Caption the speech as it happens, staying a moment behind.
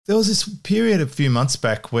There was this period a few months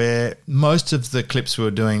back where most of the clips we were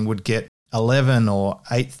doing would get 11 or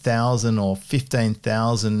 8,000 or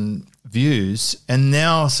 15,000 views. And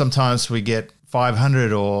now sometimes we get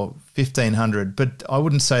 500 or 1,500, but I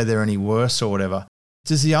wouldn't say they're any worse or whatever.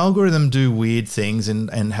 Does the algorithm do weird things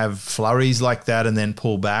and have flurries like that and then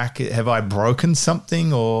pull back? Have I broken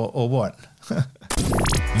something or what?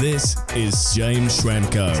 This is James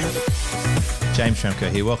Schramko. James Schramko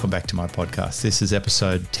here. Welcome back to my podcast. This is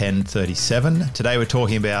episode 1037. Today we're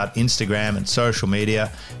talking about Instagram and social media.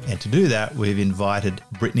 And to do that, we've invited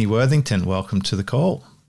Brittany Worthington. Welcome to the call.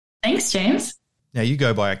 Thanks, James. Now, you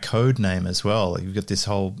go by a code name as well. You've got this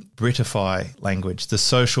whole Britify language. The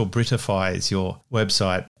Social Britify is your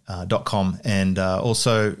website, .com. And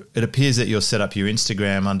also it appears that you'll set up your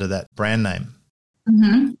Instagram under that brand name.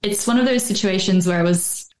 Mm-hmm. It's one of those situations where I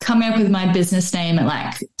was coming up with my business name at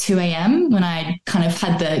like 2 a.m. when I kind of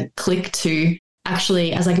had the click to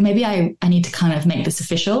actually, I was like, maybe I need to kind of make this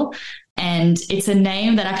official. And it's a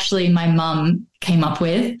name that actually my mum came up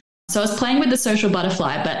with. So I was playing with the social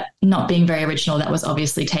butterfly, but not being very original. That was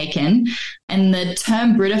obviously taken. And the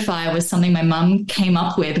term Britify was something my mum came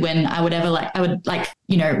up with when I would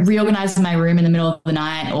reorganize my room in the middle of the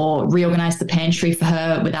night or reorganize the pantry for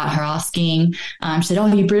her without her asking. She said, "Oh,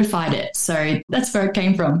 you Britified it." So that's where it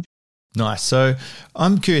came from. Nice. So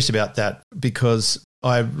I'm curious about that because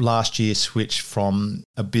I last year switched from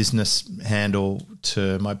a business handle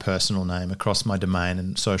to my personal name across my domain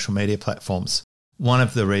and social media platforms. One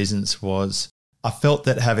of the reasons was I felt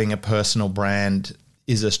that having a personal brand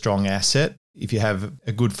is a strong asset. If you have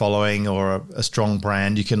a good following or a strong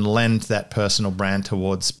brand, you can lend that personal brand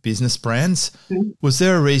towards business brands. Mm-hmm. Was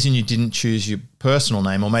there a reason you didn't choose your personal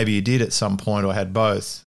name, or maybe you did at some point or had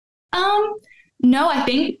both? No, I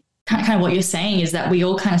think kind of what you're saying is that we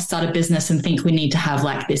all kind of start a business and think we need to have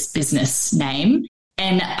like this business name.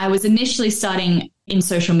 And I was initially starting in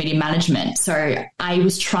social media management. So I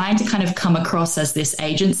was trying to kind of come across as this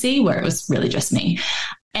agency where it was really just me.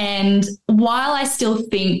 And while I still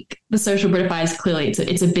think the Social Britify is clearly,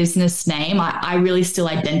 it's a business name, I really still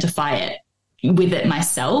identify with it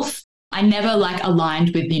myself. I never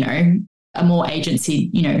aligned with, a more agency,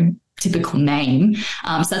 typical name.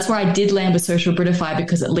 So that's where I did land with Social Britify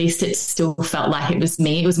because at least it still felt like it was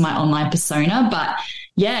me. It was my online persona. But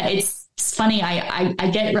yeah, it's funny. I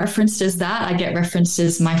get referenced as that. I get referenced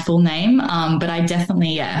as my full name. But I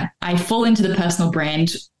definitely, I fall into the personal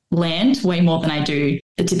brand land way more than I do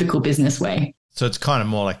the typical business way. So it's kind of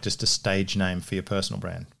more like just a stage name for your personal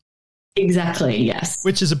brand. Exactly, yes.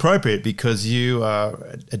 Which is appropriate because you are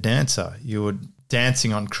a dancer. You were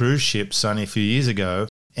dancing on cruise ships only a few years ago.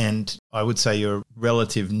 And I would say you're a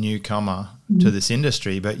relative newcomer to this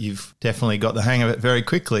industry, but you've definitely got the hang of it very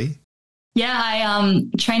quickly. Yeah, I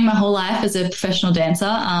trained my whole life as a professional dancer.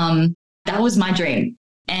 That was my dream.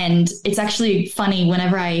 And it's actually funny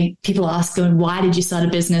whenever people ask, why did you start a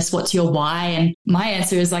business? What's your why? And my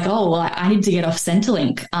answer is I need to get off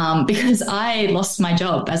Centrelink because I lost my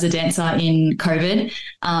job as a dancer in COVID.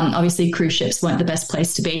 Obviously, cruise ships weren't the best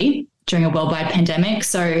place to be during a worldwide pandemic.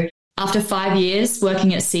 So after 5 years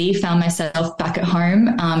working at sea, found myself back at home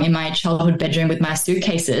in my childhood bedroom with my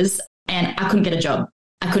suitcases, and I couldn't get a job.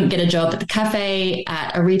 I couldn't get a job at the cafe,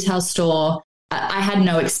 at a retail store. I had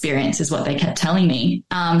no experience is what they kept telling me.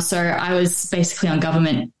 So I was basically on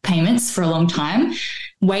government payments for a long time,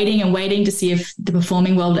 waiting to see if the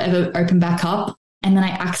performing world would ever open back up. And then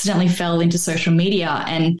I accidentally fell into social media.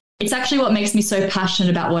 And it's actually what makes me so passionate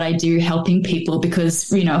about what I do, helping people,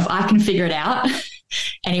 because, if I can figure it out,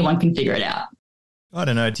 anyone can figure it out. I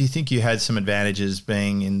don't know. Do you think you had some advantages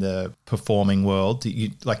being in the performing world?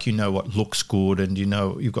 You know what looks good and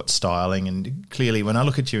you've got styling, and clearly when I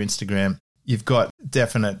look at your Instagram, you've got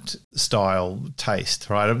definite style taste,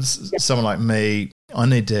 right? Someone like me, I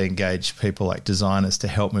need to engage people like designers to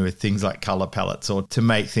help me with things like color palettes or to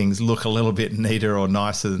make things look a little bit neater or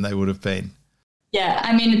nicer than they would have been. Yeah,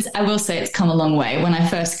 I mean, I will say it's come a long way. When I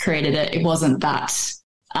first created it, it wasn't that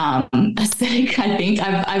aesthetic. I think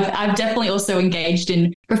I've definitely also engaged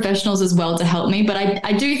in professionals as well to help me, but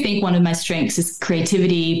I do think one of my strengths is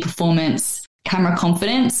creativity, performance, camera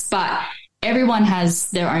confidence, but everyone has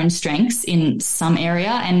their own strengths in some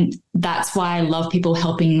area, and that's why I love people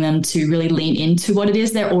helping them to really lean into what it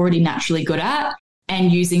is they're already naturally good at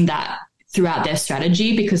and using that throughout their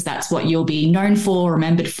strategy, because that's what you'll be known for,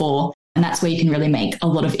 remembered for. And that's where you can really make a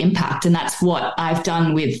lot of impact. And that's what I've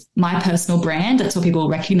done with my personal brand. That's what people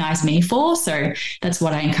recognize me for. So that's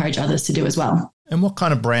what I encourage others to do as well. And what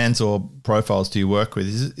kind of brands or profiles do you work with?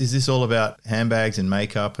 Is this all about handbags and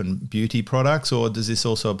makeup and beauty products, or does this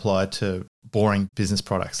also apply to boring business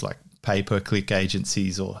products like pay-per-click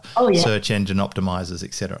agencies or yeah. search engine optimizers,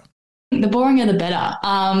 etc.? The boringer, the better.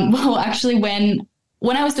 Well, actually, when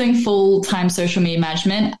I was doing full-time social media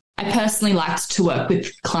management, I personally liked to work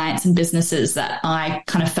with clients and businesses that I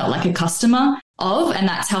kind of felt like a customer of. And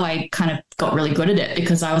that's how I kind of got really good at it,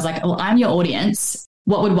 because I was like, well, I'm your audience.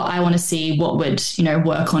 What would I want to see? What would,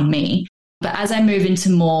 work on me? But as I move into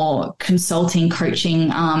more consulting, coaching,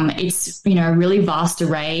 it's, a really vast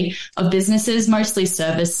array of businesses, mostly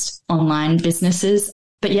service online businesses.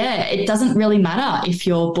 But yeah, it doesn't really matter if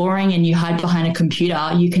you're boring and you hide behind a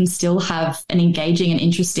computer. You can still have an engaging and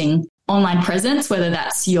interesting online presence, whether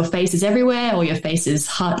that's your face is everywhere or your face is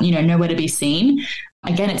nowhere to be seen.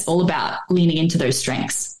 Again, it's all about leaning into those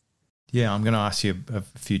strengths. Yeah, I'm going to ask you a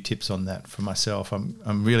few tips on that for myself.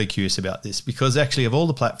 I'm really curious about this because actually of all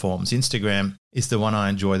the platforms, Instagram is the one I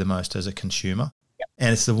enjoy the most as a consumer. Yep.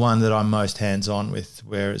 And it's the one that I'm most hands-on with,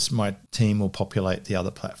 whereas my team will populate the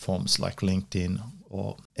other platforms like LinkedIn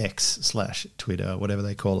or X/Twitter, whatever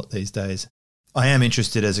they call it these days. I am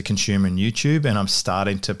interested as a consumer in YouTube and I'm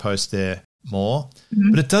starting to post there more.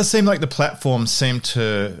 Mm-hmm. But it does seem like the platforms seem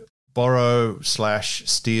to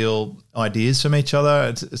borrow/steal ideas from each other.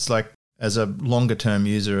 It's like, as a longer term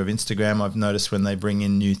user of Instagram, I've noticed when they bring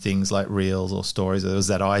in new things like Reels or Stories, there was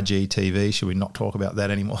that IGTV, should we not talk about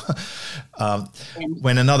that anymore?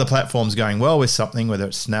 When another platform's going well with something, whether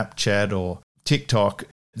it's Snapchat or TikTok,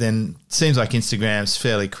 then it seems like Instagram's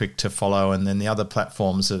fairly quick to follow, and then the other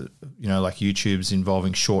platforms are, like YouTube's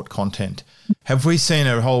involving short content. Have we seen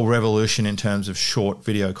a whole revolution in terms of short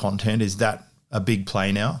video content? Is that a big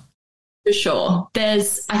play now? For sure.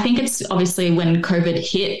 I think it's obviously when COVID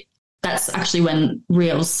hit, that's actually when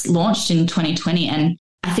Reels launched in 2020. And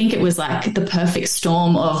I think it was like the perfect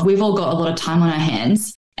storm of we've all got a lot of time on our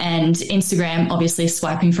hands, and Instagram, obviously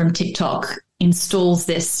swiping from TikTok, installs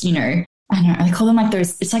this, I don't know, they call them like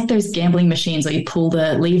it's like those gambling machines where you pull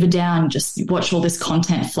the lever down, just watch all this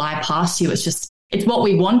content fly past you. It's what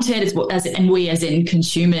we wanted, and we as in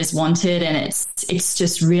consumers wanted, and it's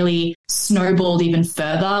just really snowballed even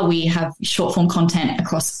further. We have short form content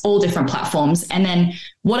across all different platforms. And then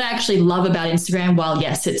what I actually love about Instagram, while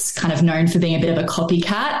yes, it's kind of known for being a bit of a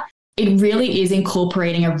copycat, it really is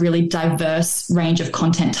incorporating a really diverse range of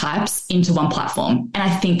content types into one platform. And I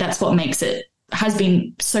think that's what has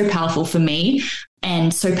been so powerful for me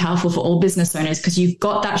and so powerful for all business owners, because you've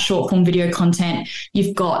got that short form video content,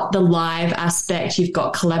 you've got the live aspect, you've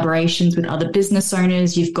got collaborations with other business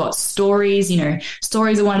owners, you've got stories.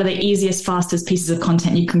 Stories are one of the easiest, fastest pieces of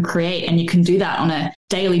content you can create, and you can do that on a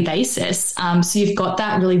daily basis. So you've got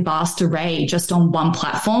that really vast array just on one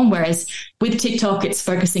platform, whereas with TikTok, it's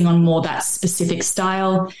focusing on more that specific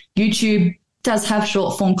style. YouTube does have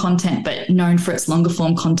short form content, but known for its longer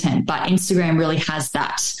form content. But Instagram really has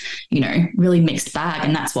that, really mixed bag.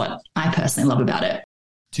 And that's what I personally love about it.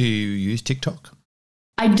 Do you use TikTok?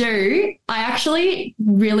 I do. I actually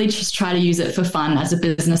really just try to use it for fun as a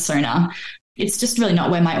business owner. It's just really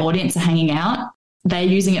not where my audience are hanging out. They're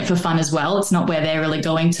using it for fun as well. It's not where they're really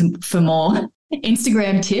going for more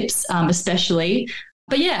Instagram tips, especially.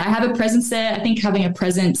 But yeah, I have a presence there. I think having a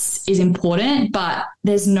presence is important, but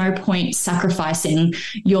there's no point sacrificing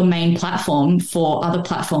your main platform for other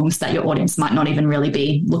platforms that your audience might not even really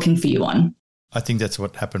be looking for you on. I think that's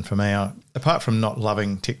what happened for me. Apart from not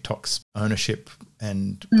loving TikTok's ownership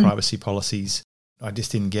and privacy policies, I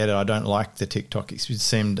just didn't get it. I don't like the TikTok. It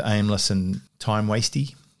seemed aimless and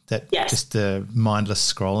time-wasty, just the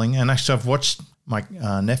mindless scrolling. And actually, I've watched my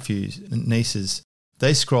nieces,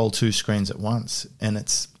 they scroll 2 screens at once, and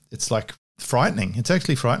it's like frightening. It's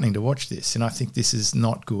actually frightening to watch this, and I think this is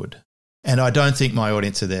not good. And I don't think my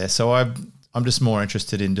audience are there. So I'm just more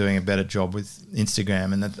interested in doing a better job with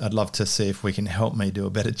Instagram, and I'd love to see if we can help me do a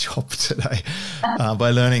better job today by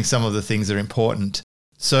learning some of the things that are important.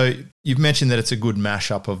 So you've mentioned that it's a good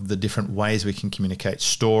mashup of the different ways we can communicate: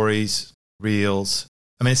 stories, Reels.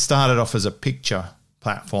 I mean, it started off as a picture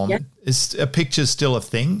platform. Yep. Is a picture still a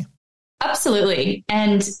thing? Absolutely.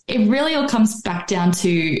 And it really all comes back down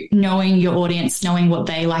to knowing your audience, knowing what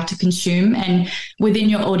they like to consume. And within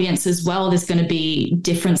your audience as well, there's going to be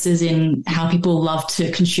differences in how people love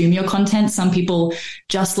to consume your content. Some people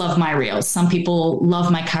just love my reels. Some people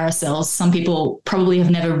love my carousels. Some people probably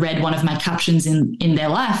have never read one of my captions in their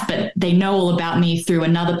life, but they know all about me through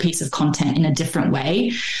another piece of content in a different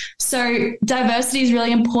way. So diversity is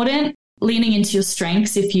really important. Leaning into your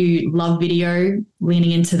strengths. If you love video,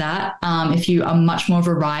 leaning into that. If you are much more of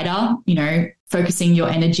a writer, focusing your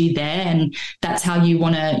energy there, and that's how you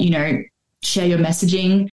want to, share your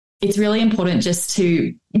messaging. it's really important just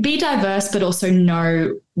to be diverse, but also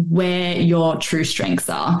know where your true strengths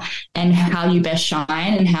are and how you best shine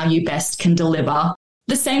and how you best can deliver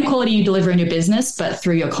the same quality you deliver in your business, but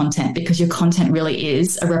through your content, because your content really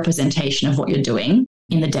is a representation of what you're doing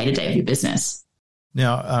in the day-to-day of your business.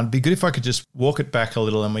 Now, it'd be good if I could just walk it back a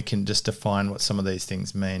little and we can just define what some of these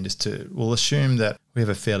things mean. We'll assume that we have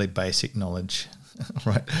a fairly basic knowledge,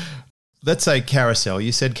 right? Let's say carousel.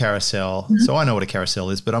 You said carousel, so I know what a carousel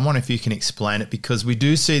is, but I'm wondering if you can explain it, because we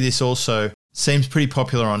do see this also seems pretty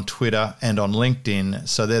popular on Twitter and on LinkedIn.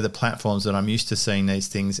 So they're the platforms that I'm used to seeing these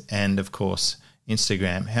things, and of course,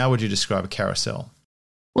 Instagram. How would you describe a carousel?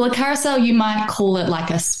 Well, a carousel, you might call it like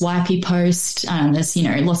a swipey post. There's,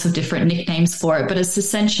 lots of different nicknames for it, but it's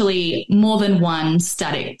essentially more than one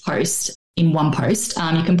static post in one post.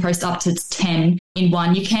 You can post up to 10 in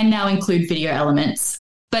one. You can now include video elements,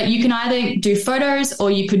 but you can either do photos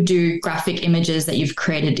or you could do graphic images that you've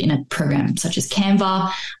created in a program such as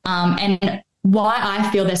Canva. And why I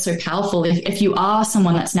feel they're so powerful, if you are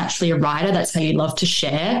someone that's naturally a writer, that's how you love to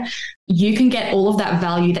share, you can get all of that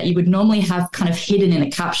value that you would normally have kind of hidden in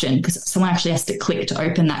a caption, because someone actually has to click to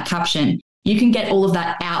open that caption. You can get all of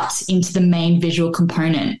that out into the main visual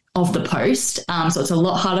component of the post. So it's a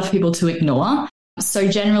lot harder for people to ignore. So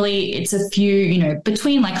generally it's a few,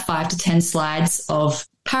 between like 5 to 10 slides of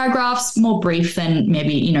paragraphs, more brief than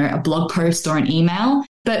maybe, a blog post or an email.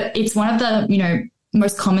 But it's one of the,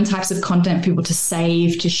 most common types of content people to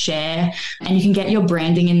save, to share, and you can get your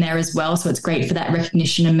branding in there as well. So it's great for that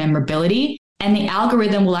recognition and memorability. And the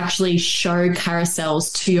algorithm will actually show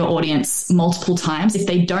carousels to your audience multiple times. If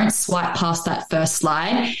they don't swipe past that first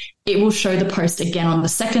slide, it will show the post again on the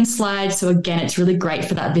second slide. So again, it's really great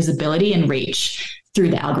for that visibility and reach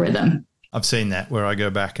through the algorithm. I've seen that, where I go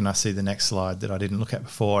back and I see the next slide that I didn't look at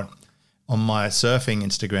before. On my surfing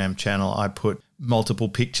Instagram channel, I put multiple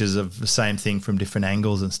pictures of the same thing from different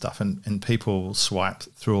angles and stuff, and people will swipe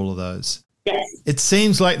through all of those. Yes. It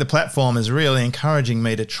seems like the platform is really encouraging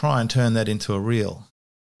me to try and turn that into a reel.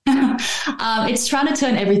 It's trying to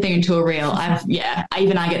turn everything into a reel. I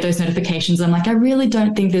get those notifications. I'm like, I really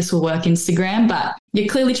don't think this will work, Instagram, but you're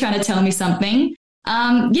clearly trying to tell me something.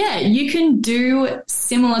 You can do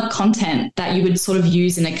similar content that you would sort of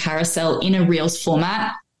use in a carousel in a reels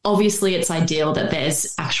format. Obviously, it's ideal that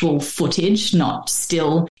there's actual footage, not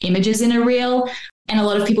still images in a reel. And a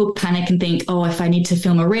lot of people panic and think, oh, if I need to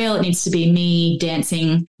film a reel, it needs to be me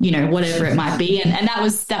dancing, whatever it might be. And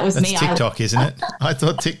that's me. That's TikTok, isn't it? I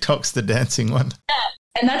thought TikTok's the dancing one.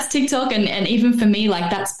 And that's TikTok. And even for me, like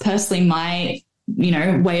that's personally my,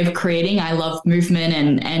 way of creating. I love movement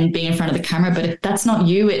and being in front of the camera. But if that's not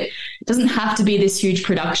you, it doesn't have to be this huge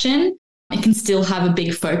production. It can still have a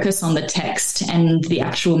big focus on the text and the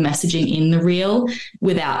actual messaging in the reel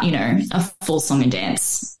without, a full song and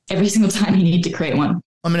dance every single time you need to create one.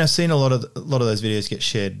 I mean, I've seen a lot of those videos get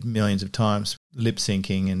shared millions of times, lip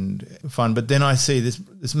syncing and fun. But then I see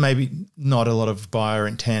this maybe not a lot of buyer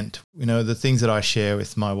intent. The things that I share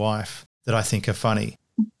with my wife that I think are funny,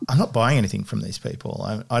 I'm not buying anything from these people.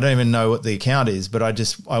 I don't even know what the account is, but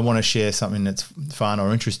I want to share something that's fun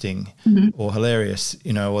or interesting or hilarious,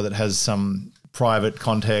 or that has some private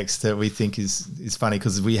context that we think is funny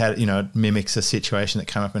because we had, it mimics a situation that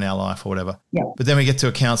came up in our life or whatever. Yeah. But then we get to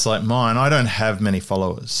accounts like mine. I don't have many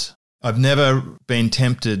followers. I've never been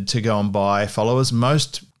tempted to go and buy followers.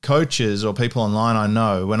 Most coaches or people online I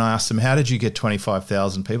know, when I ask them, how did you get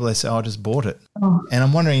 25,000 people? They say, I just bought it. Oh. And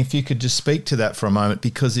I'm wondering if you could just speak to that for a moment,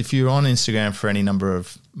 because if you're on Instagram for any number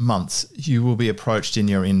of months, you will be approached in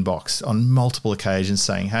your inbox on multiple occasions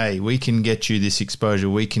saying, hey, we can get you this exposure.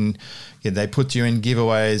 They put you in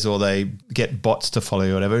giveaways or they get bots to follow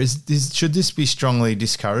you or whatever. Should this be strongly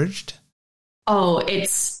discouraged? Oh,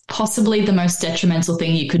 it's possibly the most detrimental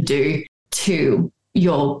thing you could do to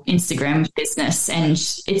your Instagram business. And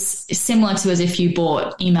it's similar to as if you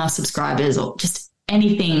bought email subscribers or just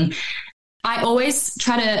anything. I always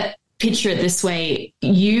try to picture it this way.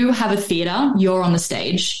 You have a theater, you're on the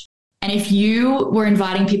stage. And if you were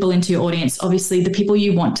inviting people into your audience, obviously the people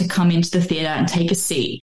you want to come into the theater and take a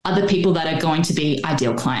seat are the people that are going to be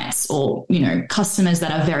ideal clients or, customers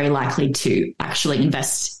that are very likely to actually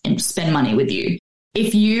invest and spend money with you.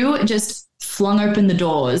 If you just flung open the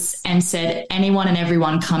doors and said, anyone and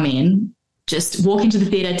everyone come in, just walk into the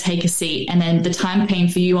theater, take a seat, and then the time came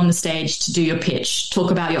for you on the stage to do your pitch, talk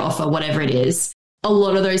about your offer, whatever it is, a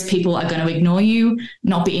lot of those people are going to ignore you,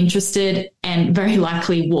 not be interested, and very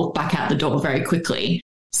likely walk back out the door very quickly.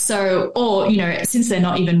 So, or, since they're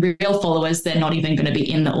not even real followers, they're not even going to be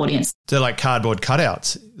in the audience. They're like cardboard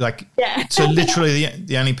cutouts. Yeah. So literally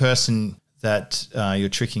the only person that you're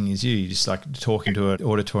tricking is you. You're just like talking to an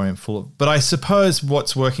auditorium full of. But I suppose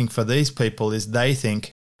what's working for these people is they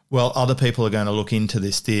think, well, other people are going to look into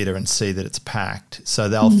this theatre and see that it's packed, so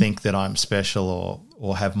they'll think that I'm special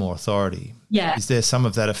or have more authority. Yeah. Is there some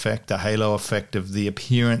of that effect, a halo effect of the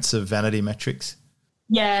appearance of vanity metrics?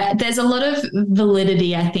 Yeah, there's a lot of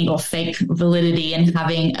validity, I think, or fake validity in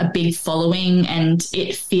having a big following, and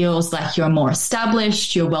it feels like you're more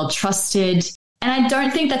established, you're well trusted. And I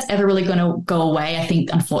don't think that's ever really going to go away. I think,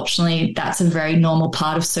 unfortunately, that's a very normal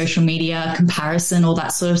part of social media, comparison, all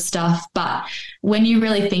that sort of stuff. But when you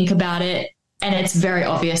really think about it, and it's very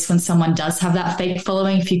obvious when someone does have that fake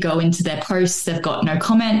following, if you go into their posts, they've got no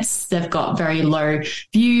comments, they've got very low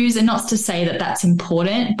views. And not to say that that's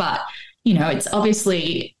important, but, you know, it's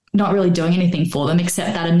obviously not really doing anything for them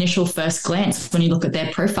except that initial first glance when you look at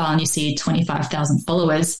their profile and you see 25,000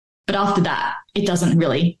 followers. But after that, it doesn't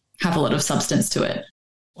really have a lot of substance to it.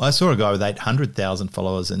 Well, I saw a guy with 800,000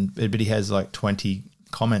 followers, but he has like 20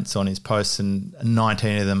 comments on his posts, and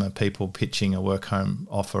 19 of them are people pitching a work home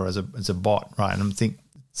offer as a bot, right? And I'm thinking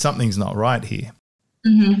something's not right here.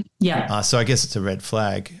 Mm-hmm. Yeah. So I guess it's a red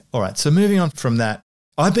flag. All right. So moving on from that,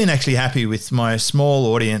 I've been actually happy with my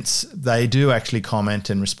small audience. They do actually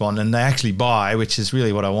comment and respond, and they actually buy, which is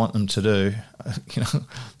really what I want them to do.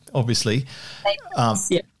 Obviously.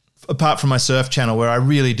 Yeah. Apart from my surf channel, where I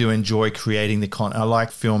really do enjoy creating the content. I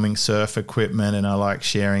like filming surf equipment, and I like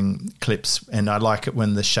sharing clips, and I like it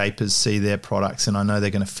when the shapers see their products and I know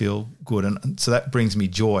they're going to feel good. And so that brings me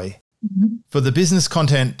joy. Mm-hmm. For the business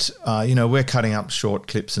content, we're cutting up short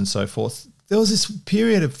clips and so forth. There was this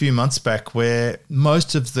period a few months back where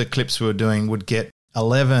most of the clips we were doing would get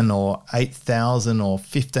 11 or 8,000 or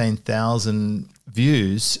 15,000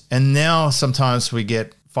 views. And now sometimes we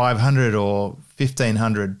get 500 or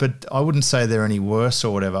 1,500, but I wouldn't say they're any worse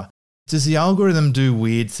or whatever. Does the algorithm do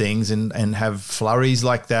weird things and have flurries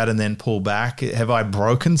like that and then pull back? Have I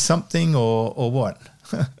broken something or what?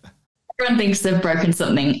 Everyone thinks they've broken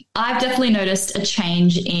something. I've definitely noticed a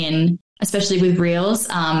change in, especially with Reels,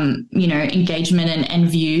 engagement and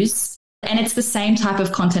views. And it's the same type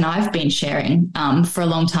of content I've been sharing for a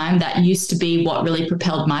long time. That used to be what really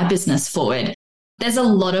propelled my business forward. There's a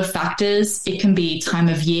lot of factors. It can be time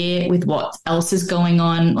of year with what else is going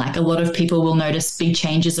on. Like a lot of people will notice big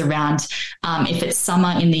changes around if it's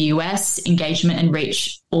summer in the US, engagement and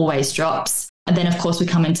reach always drops. And then, of course, we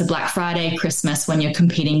come into Black Friday, Christmas, when you're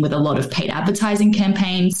competing with a lot of paid advertising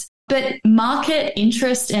campaigns. But market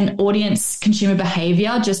interest and audience consumer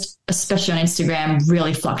behavior, just especially on Instagram,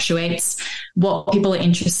 really fluctuates. What people are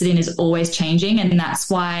interested in is always changing. And that's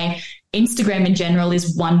why Instagram in general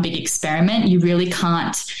is one big experiment. You really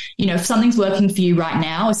can't, if something's working for you right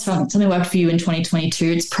now, if something worked for you in 2022,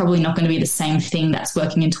 it's probably not going to be the same thing that's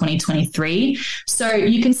working in 2023. So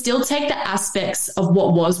you can still take the aspects of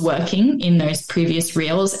what was working in those previous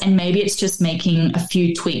reels, and maybe it's just making a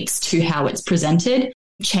few tweaks to how it's presented,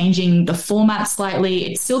 changing the format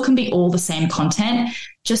slightly. It still can be all the same content.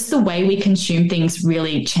 Just the way we consume things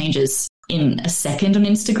really changes in a second on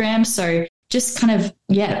Instagram. So just kind of,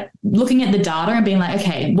 looking at the data and being like,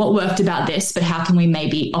 okay, what worked about this, but how can we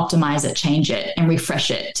maybe optimize it, change it, and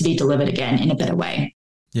refresh it to be delivered again in a better way?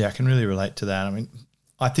 Yeah, I can really relate to that. I mean,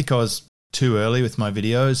 I think I was too early with my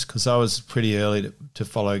videos because I was pretty early to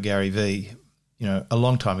follow Gary Vee, a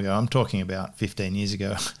long time ago. I'm talking about 15 years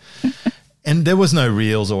ago. And there was no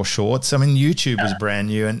reels or shorts. I mean, YouTube was brand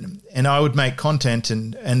new, and I would make content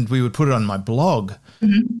and we would put it on my blog.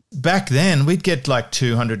 Mm-hmm. Back then, we'd get like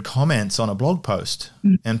 200 comments on a blog post,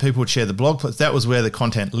 and people would share the blog post. That was where the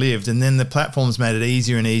content lived. And then the platforms made it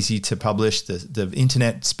easier and easier to publish. The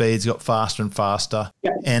internet speeds got faster and faster.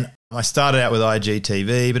 Yep. And I started out with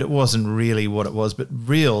IGTV, but it wasn't really what it was. But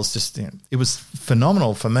Reels, it was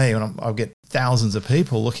phenomenal for me. And I'll get thousands of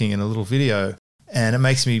people looking at a little video, and it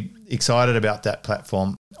makes me excited about that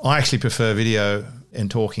platform. I actually prefer video and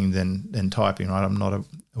talking than typing, right? I'm not a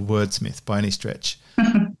wordsmith by any stretch.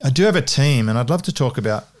 I do have a team, and I'd love to talk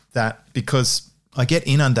about that because I get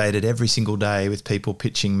inundated every single day with people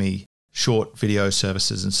pitching me short video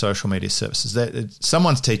services and social media services.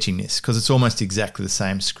 Someone's teaching this because it's almost exactly the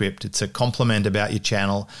same script. It's a compliment about your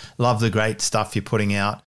channel, love the great stuff you're putting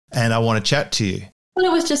out, and I want to chat to you. Well,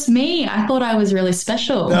 it was just me. I thought I was really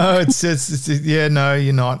special. No, no,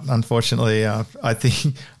 you're not. Unfortunately, I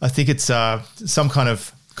think it's some kind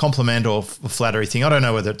of compliment or flattery thing. I don't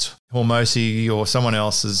know whether it's Hormozy or someone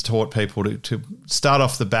else has taught people to start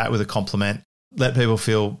off the bat with a compliment, let people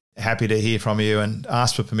feel happy to hear from you, and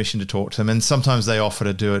ask for permission to talk to them. And sometimes they offer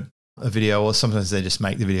to do it a video, or sometimes they just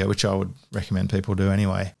make the video, which I would recommend people do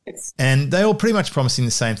anyway. And they're all pretty much promising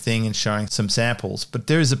the same thing and showing some samples. But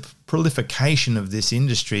there is a proliferation of this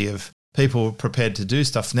industry of people prepared to do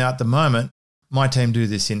stuff. Now, at the moment, my team do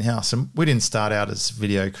this in-house, and we didn't start out as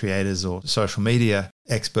video creators or social media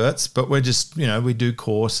experts, but we're just, we do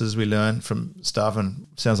courses, we learn from stuff, and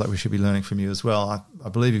sounds like we should be learning from you as well. I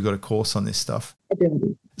believe you've got a course on this stuff. I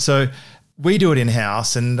do. So we do it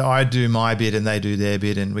in-house, and I do my bit and they do their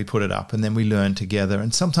bit, and we put it up, and then we learn together.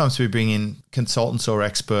 And sometimes we bring in consultants or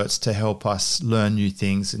experts to help us learn new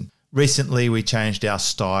things. And recently we changed our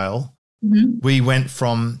style. Mm-hmm. We went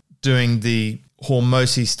from doing the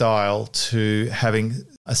Hormozy style to having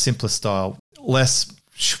a simpler style, less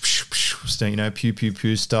pew pew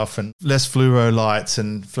pew stuff, and less fluoro lights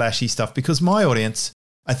and flashy stuff, because my audience,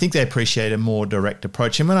 I think they appreciate a more direct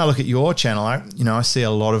approach. And when I look at your channel, I see a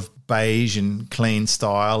lot of beige and clean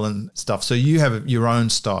style and stuff. So you have your own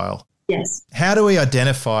style. Yes. How do we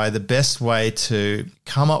identify the best way to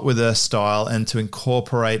come up with a style and to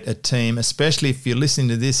incorporate a team, especially if you're listening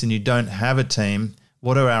to this and you don't have a team?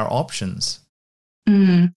 What are our options?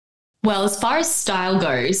 Well, as far as style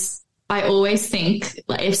goes, I always think,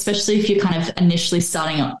 especially if you're kind of initially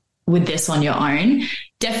starting with this on your own,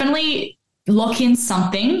 definitely lock in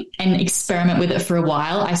something and experiment with it for a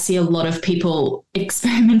while. I see a lot of people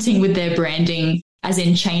experimenting with their branding, as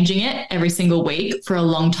in changing it every single week for a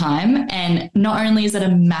long time. And not only is it a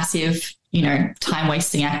massive,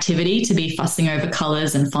 time-wasting activity to be fussing over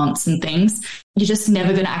colors and fonts and things, you're just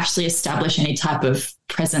never going to actually establish any type of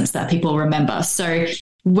presence that people remember. So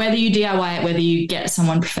whether you DIY it, whether you get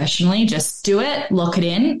someone professionally, just do it, lock it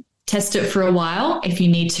in, test it for a while. If you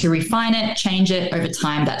need to refine it, change it over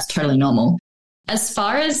time, that's totally normal. As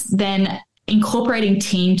far as then incorporating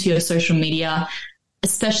team to your social media,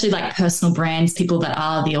 especially like personal brands, people that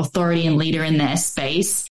are the authority and leader in their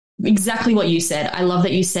space, exactly what you said. I love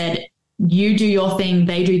that you said you do your thing,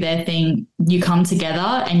 they do their thing, you come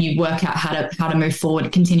together and you work out how to move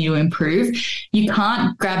forward, continue to improve. You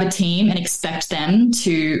can't grab a team and expect them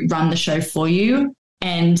to run the show for you.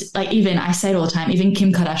 And I say it all the time, even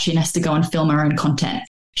Kim Kardashian has to go and film her own content.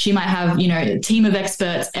 She might have, a team of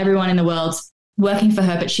experts, everyone in the world working for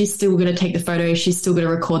her, but she's still going to take the photos. She's still going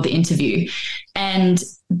to record the interview. And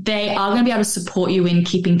they are going to be able to support you in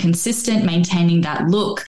keeping consistent, maintaining that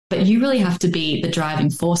look. But you really have to be the driving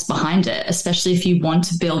force behind it, especially if you want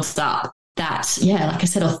to build up that, like I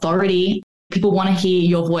said, authority. People want to hear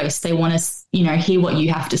your voice. They want to, hear what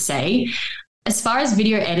you have to say. As far as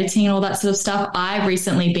video editing and all that sort of stuff, I've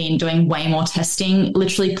recently been doing way more testing,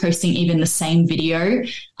 literally posting even the same video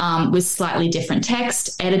with slightly different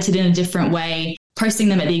text, edited in a different way, posting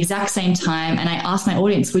them at the exact same time. And I asked my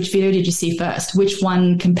audience, which video did you see first? Which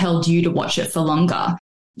one compelled you to watch it for longer?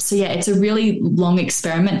 So it's a really long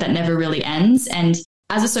experiment that never really ends. And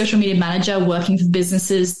as a social media manager working for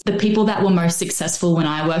businesses, the people that were most successful when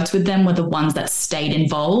I worked with them were the ones that stayed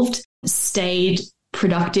involved, stayed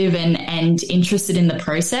productive and interested in the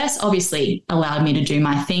process, obviously allowed me to do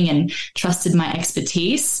my thing and trusted my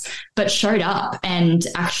expertise, but showed up and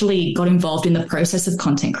actually got involved in the process of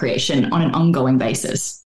content creation on an ongoing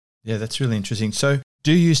basis. Yeah, that's really interesting. So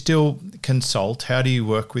do you still consult? How do you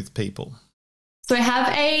work with people? So I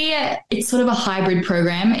have it's sort of a hybrid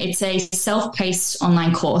program. It's a self-paced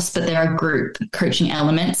online course, but there are group coaching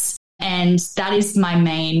elements. And that is my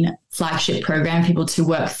main flagship program, people to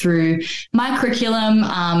work through my curriculum.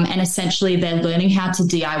 And essentially they're learning how to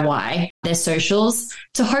DIY their socials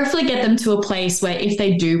to hopefully get them to a place where if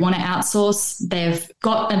they do want to outsource, they've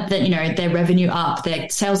got their revenue up, their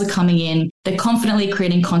sales are coming in, they're confidently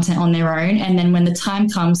creating content on their own. And then when the time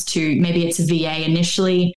comes to, maybe it's a VA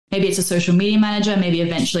initially, maybe it's a social media manager, maybe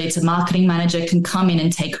eventually it's a marketing manager, can come in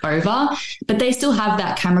and take over, but they still have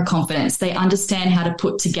that camera confidence. They understand how to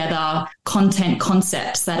put together content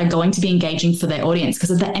concepts that are going to be engaging for their audience.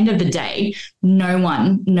 Because at the end of the day, no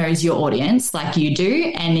one knows your audience like you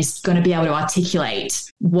do and is going to be able to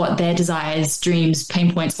articulate what their desires, dreams,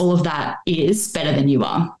 pain points, all of that is better than you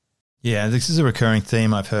are. Yeah, this is a recurring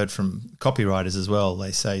theme I've heard from copywriters as well.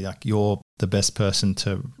 They say you're the best person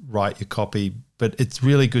to write your copy, but it's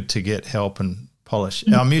really good to get help and polish.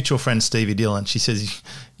 Our mutual friend Stevie Dillon, she says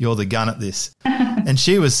you're the gun at this. And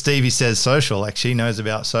she was Stevie Says Social, she knows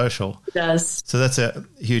about social. She does. So that's a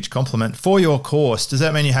huge compliment. For your course, does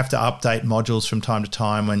that mean you have to update modules from time to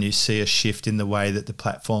time when you see a shift in the way that the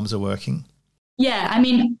platforms are working? Yeah,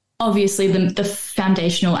 obviously the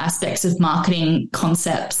foundational aspects of marketing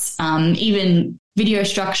concepts, even video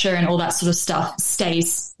structure and all that sort of stuff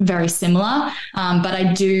stays very similar. But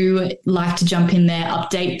I do like to jump in there,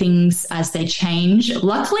 update things as they change.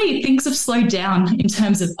 Luckily, things have slowed down in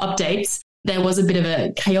terms of updates. There was a bit of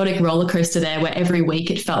a chaotic roller coaster there where every week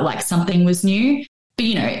it felt like something was new.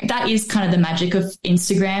 But, that is kind of the magic of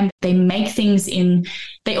Instagram. They make things I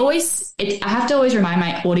have to always remind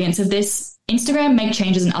my audience of this. Instagram make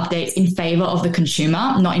changes and updates in favor of the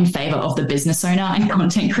consumer, not in favor of the business owner and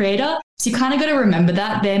content creator. So you kind of got to remember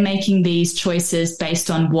that they're making these choices based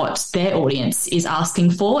on what their audience is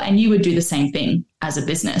asking for, and you would do the same thing as a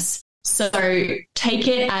business. So take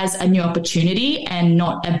it as a new opportunity and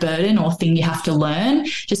not a burden or thing you have to learn,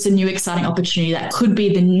 just a new exciting opportunity that could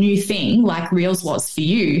be the new thing, like Reels was for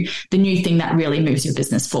you, the new thing that really moves your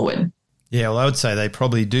business forward. Yeah, well, I would say they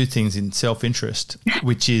probably do things in self-interest,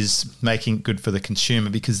 which is making it good for the consumer,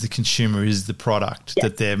 because the consumer is the product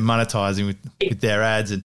that they're monetizing with their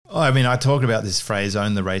ads. And I talk about this phrase,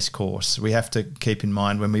 own the race course. We have to keep in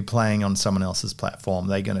mind when we're playing on someone else's platform,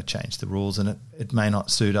 they're going to change the rules and it may not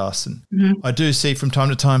suit us. And I do see from time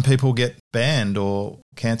to time people get banned or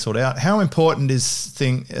cancelled out. How important is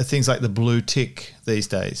things like the blue tick these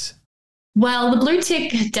days? Well, the blue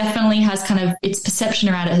tick definitely has its perception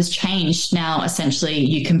around it has changed. Now, essentially,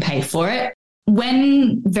 you can pay for it.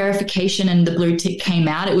 When verification and the blue tick came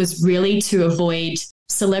out, it was really to avoid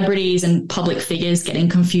celebrities and public figures getting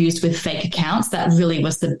confused with fake accounts. That really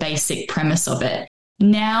was the basic premise of it.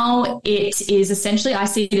 Now it is essentially, I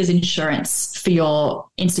see it as insurance for your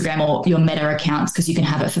Instagram or your Meta accounts, because you can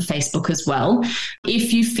have it for Facebook as well.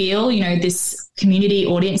 If you feel, this community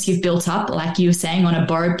audience you've built up, like you were saying, on a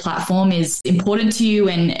borrowed platform is important to you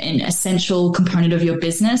and an essential component of your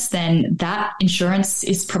business, then that insurance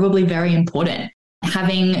is probably very important.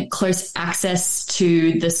 Having close access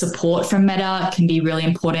to the support from Meta can be really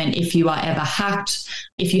important if you are ever hacked,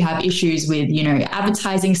 if you have issues with,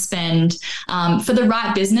 advertising spend. For the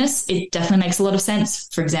right business, it definitely makes a lot of sense.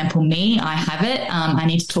 For example, me, I have it. I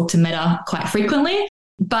need to talk to Meta quite frequently.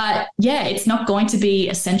 But yeah, it's not going to be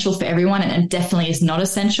essential for everyone, and it definitely is not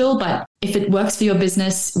essential. But if it works for your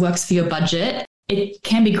business, works for your budget, it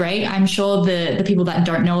can be great. I'm sure the people that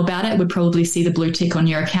don't know about it would probably see the blue tick on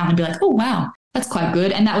your account and be like, oh, wow, that's quite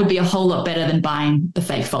good. And that would be a whole lot better than buying the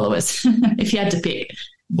fake followers if you had to pick.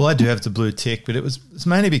 Well, I do have the blue tick, but it's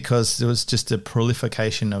mainly because there was just a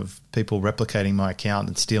proliferation of people replicating my account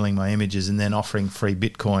and stealing my images and then offering free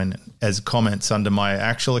Bitcoin as comments under my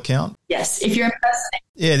actual account. Yes, if you're impersonating.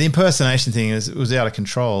 Yeah, the impersonation thing was out of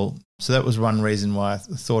control. So that was one reason why I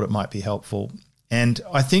thought it might be helpful. And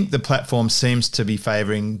I think the platform seems to be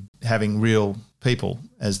favouring having real people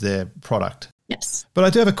as their product. Yes. But I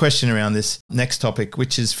do have a question around this next topic,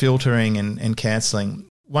 which is filtering and cancelling.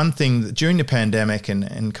 One thing that during the pandemic and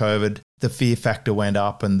COVID, the fear factor went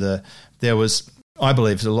up, and there was, I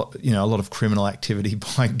believe, a lot of criminal activity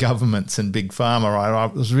by governments and big pharma. I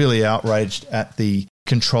was really outraged at the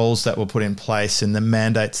controls that were put in place and the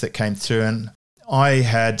mandates that came through. And I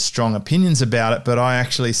had strong opinions about it, but I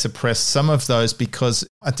actually suppressed some of those because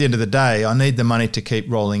at the end of the day, I need the money to keep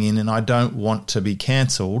rolling in, and I don't want to be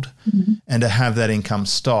cancelled and to have that income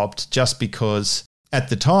stopped just because at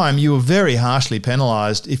the time you were very harshly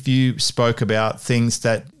penalised if you spoke about things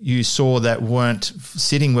that you saw that weren't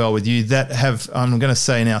sitting well with you that have, I'm going to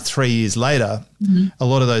say now 3 years later, a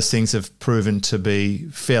lot of those things have proven to be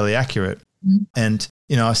fairly accurate. And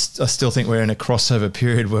I still think we're in a crossover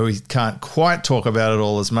period where we can't quite talk about it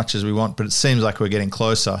all as much as we want, but it seems like we're getting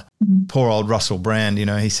closer. Poor old Russell Brand,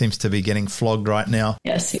 he seems to be getting flogged right now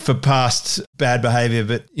for past bad behaviour,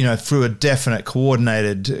 but, through a definite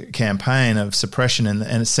coordinated campaign of suppression. And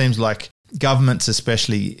it seems like governments,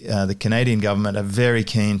 especially the Canadian government, are very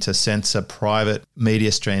keen to censor private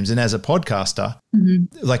media streams. And as a podcaster,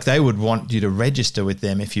 like they would want you to register with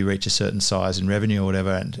them if you reach a certain size in revenue or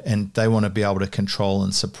whatever, and they want to be able to control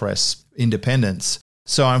and suppress independence.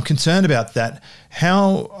 So I'm concerned about that.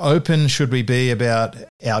 How open should we be about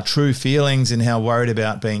our true feelings, and how worried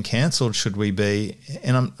about being cancelled should we be?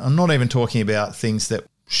 And I'm not even talking about things that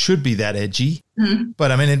should be that edgy,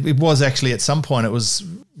 but I mean, it was actually at some point, it was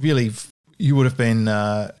really, you would have been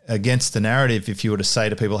against the narrative if you were to say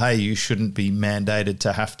to people, hey, you shouldn't be mandated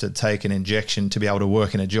to have to take an injection to be able to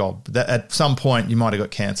work in a job. That at some point you might have got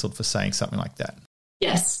cancelled for saying something like that.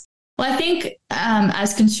 Yes. Well, I think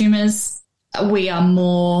as consumers, we are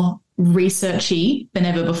more researchy than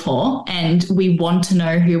ever before, and we want to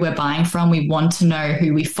know who we're buying from. We want to know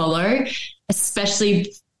who we follow,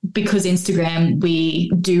 especially because Instagram, we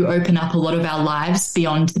do open up a lot of our lives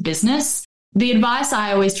beyond the business. The advice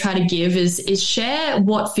I always try to give is share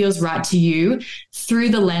what feels right to you through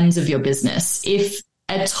the lens of your business. If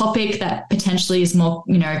a topic that potentially is more,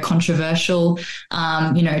 controversial,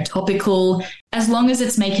 topical, as long as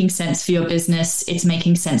it's making sense for your business, it's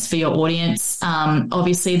making sense for your audience.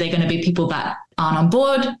 Obviously, they're going to be people that aren't on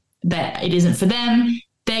board, that it isn't for them.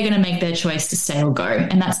 They're going to make their choice to stay or go.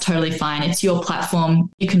 And that's totally fine. It's your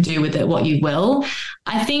platform. You can do with it what you will.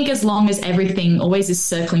 I think as long as everything always is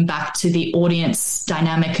circling back to the audience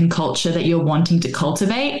dynamic and culture that you're wanting to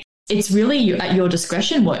cultivate, it's really at your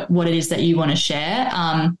discretion what it is that you want to share.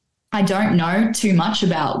 I don't know too much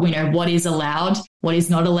about, what is allowed, what is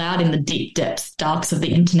not allowed in the deep depths, darks of the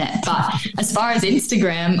internet. But as far as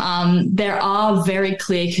Instagram, there are very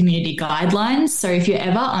clear community guidelines. So if you're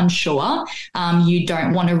ever unsure, you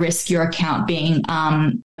don't want to risk your account being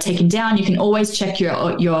taken down, you can always check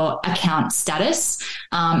your account status.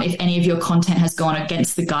 If any of your content has gone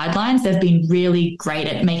against the guidelines, they've been really great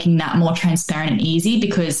at making that more transparent and easy,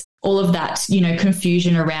 because all of that,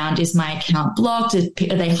 confusion around, is my account blocked? Are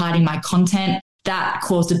they hiding my content? That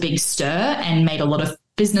caused a big stir and made a lot of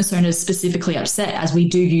business owners specifically upset, as we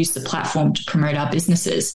do use the platform to promote our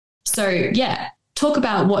businesses. So yeah, talk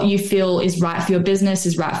about what you feel is right for your business,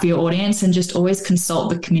 is right for your audience, and just always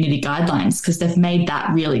consult the community guidelines, because they've made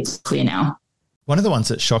that really clear now. One of the ones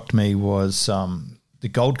that shocked me was the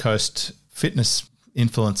Gold Coast fitness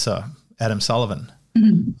influencer, Adam Sullivan.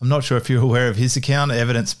 Mm-hmm. I'm not sure if you're aware of his account,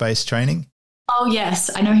 Evidence-Based Training. Oh, yes.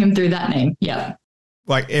 I know him through that name. Yeah.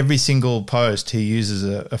 Like every single post, he uses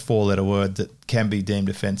a four-letter word that can be deemed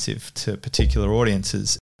offensive to particular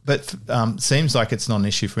audiences. But seems like it's not an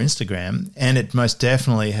issue for Instagram, and it most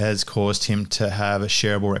definitely has caused him to have a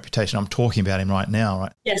shareable reputation. I'm talking about him right now,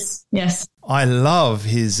 right? Yes, yes. I love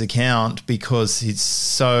his account because he's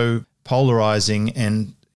so polarizing,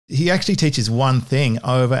 and he actually teaches one thing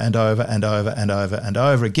over and over and over and over and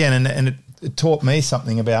over again. And it taught me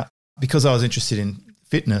something about, because I was interested in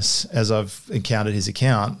fitness as I've encountered his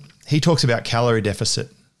account, he talks about calorie deficit,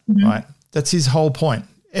 mm-hmm. right? That's his whole point.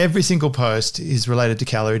 Every single post is related to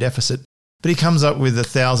calorie deficit, but he comes up with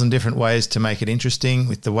 1,000 different ways to make it interesting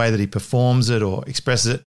with the way that he performs it or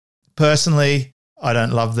expresses it. Personally, I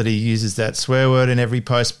don't love that he uses that swear word in every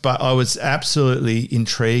post, but I was absolutely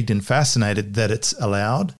intrigued and fascinated that it's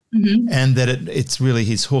allowed, mm-hmm. and that it's really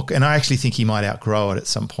his hook. And I actually think he might outgrow it at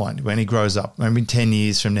some point when he grows up. I mean, 10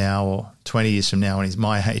 years from now or 20 years from now when he's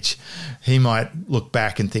my age, he might look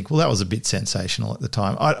back and think, well, that was a bit sensational at the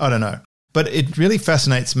time. I don't know. But it really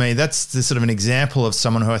fascinates me. That's the sort of an example of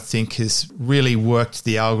someone who I think has really worked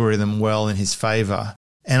the algorithm well in his favour.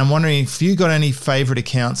 And I'm wondering if you got any favourite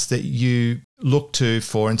accounts that you look to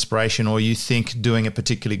for inspiration, or you think doing a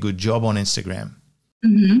particularly good job on Instagram.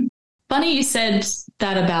 Mm-hmm. Funny you said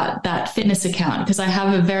that about that fitness account, because I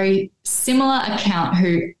have a very similar account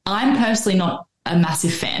who I'm personally not a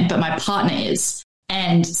massive fan, but my partner is.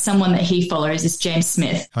 And someone that he follows is James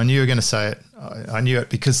Smith. I knew you were going to say it. I knew it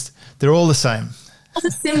because they're all the same. It's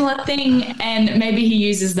a similar thing, and maybe he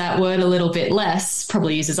uses that word a little bit less,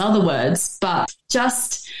 probably uses other words, but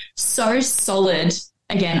just so solid.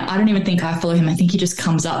 Again, I don't even think I follow him. I think he just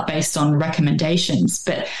comes up based on recommendations,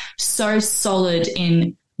 but so solid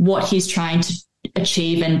in what he's trying to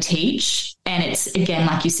achieve and teach. And it's, again,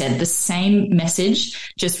 like you said, the same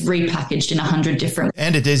message, just repackaged in 100 different.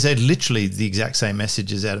 And it is literally the exact same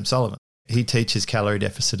message as Adam Sullivan. He teaches calorie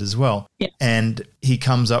deficit as well. Yeah. And he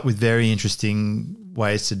comes up with very interesting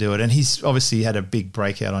ways to do it. And he's obviously had a big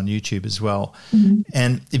breakout on YouTube as well. Mm-hmm.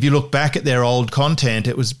 And if you look back at their old content,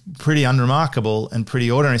 it was pretty unremarkable and pretty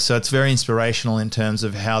ordinary. So it's very inspirational in terms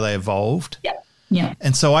of how they evolved. Yeah. Yeah.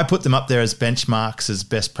 And so I put them up there as benchmarks, as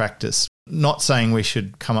best practice. Not saying we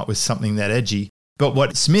should come up with something that edgy, but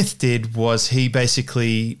what Smith did was he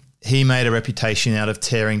made a reputation out of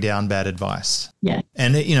tearing down bad advice. Yeah.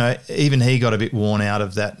 And, even he got a bit worn out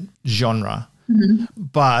of that genre. Mm-hmm.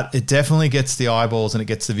 But it definitely gets the eyeballs and it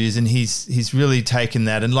gets the views, and he's really taken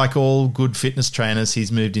that. And like all good fitness trainers,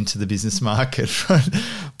 he's moved into the business market. Right?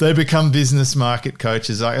 They become business market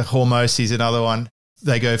coaches. Like Hormosi's another one.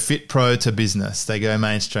 They go fit pro to business. They go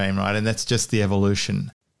mainstream, right? And that's just the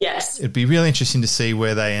evolution. Yes. It'd be really interesting to see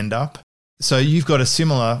where they end up. So you've got a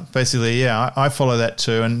similar, basically, I follow that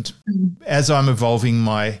too. And as I'm evolving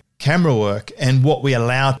my camera work and what we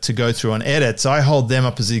allow to go through on edits, I hold them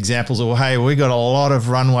up as examples of, hey, we got a lot of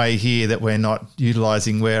runway here that we're not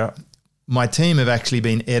utilising, where my team have actually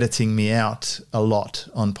been editing me out a lot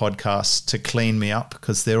on podcasts to clean me up,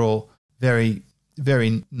 because they're all very,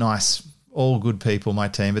 very nice, all good people, my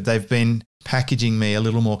team, but they've been packaging me a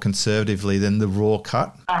little more conservatively than the raw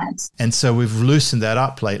cut. Right. And so we've loosened that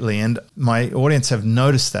up lately, and my audience have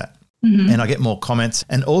noticed that. Mm-hmm. And I get more comments.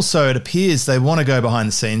 And also it appears they want to go behind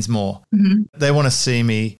the scenes more. Mm-hmm. They want to see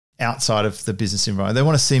me outside of the business environment. They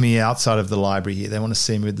want to see me outside of the library here. They want to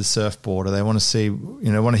see me with the surfboard, or they want to see,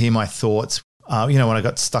 want to hear my thoughts. When I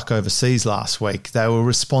got stuck overseas last week, they were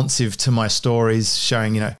responsive to my stories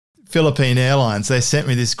showing, Philippine Airlines. They sent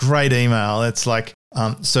me this great email. It's like,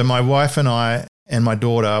 so my wife and I and my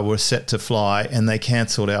daughter were set to fly, and they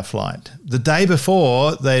cancelled our flight. The day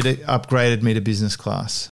before, they'd upgraded me to business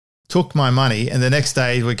class, took my money, and the next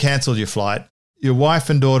day we cancelled your flight. Your wife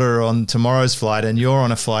and daughter are on tomorrow's flight, and you're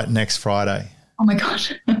on a flight next Friday. Oh my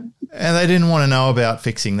gosh. And they didn't want to know about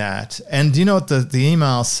fixing that. And do you know what the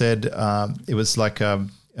email said? It was like a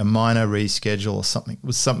minor reschedule or something. It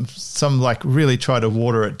was some like really try to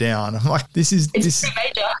water it down. I'm like, this is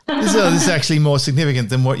major. this is actually more significant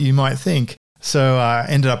than what you might think. So I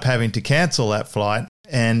ended up having to cancel that flight,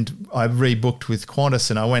 and I rebooked with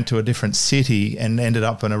Qantas, and I went to a different city and ended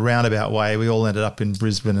up in a roundabout way. We all ended up in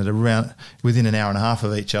Brisbane within an hour and a half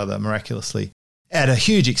of each other, miraculously, at a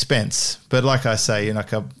huge expense. But like I say,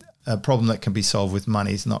 a problem that can be solved with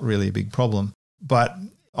money is not really a big problem. But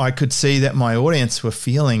I could see that my audience were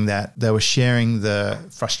feeling that. They were sharing the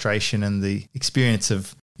frustration and the experience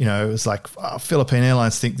of, it was like, Philippine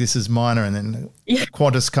Airlines think this is minor, and then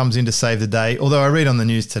Qantas comes in to save the day. Although I read on the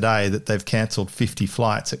news today that they've cancelled 50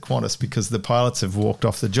 flights at Qantas because the pilots have walked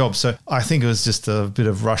off the job. So I think it was just a bit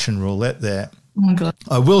of Russian roulette there. Oh my God.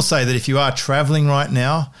 I will say that if you are travelling right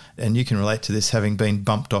now, and you can relate to this having been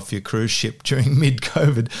bumped off your cruise ship during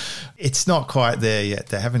mid-COVID, it's not quite there yet.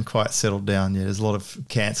 They haven't quite settled down yet. There's a lot of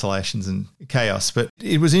cancellations and chaos. But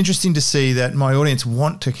it was interesting to see that my audience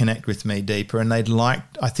want to connect with me deeper, and I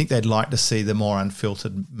think they'd like to see the more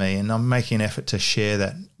unfiltered me, and I'm making an effort to share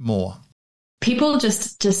that more. People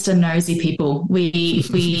just are nosy people.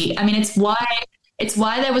 It's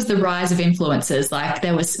why there was the rise of influencers. Like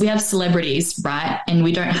we have celebrities, right? And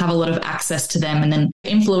we don't have a lot of access to them. And then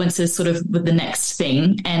influencers sort of were the next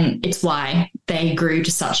thing. And it's why they grew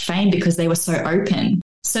to such fame, because they were so open.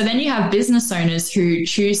 So then you have business owners who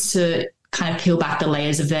choose to kind of peel back the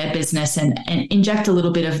layers of their business and inject a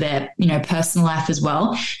little bit of their, personal life as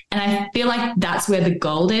well. And I feel like that's where the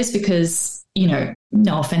gold is, because,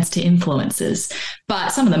 no offense to influencers, but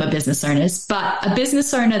some of them are business owners, but a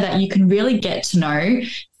business owner that you can really get to know,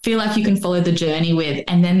 feel like you can follow the journey with,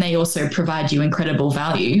 and then they also provide you incredible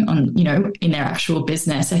value on, in their actual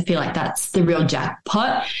business. I feel like that's the real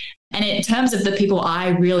jackpot. And in terms of the people I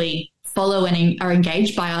really follow and are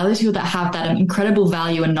engaged by, are those people that have that incredible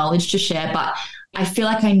value and knowledge to share, but I feel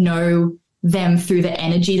like I know them through the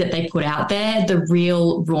energy that they put out there, the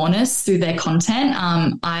real rawness through their content.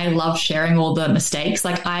 I love sharing all the mistakes.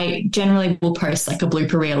 Like I generally will post like a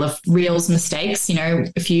blooper reel of reels mistakes,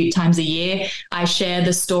 a few times a year. I share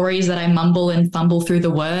the stories that I mumble and fumble through the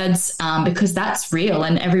words because that's real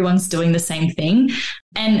and everyone's doing the same thing.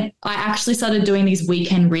 And I actually started doing these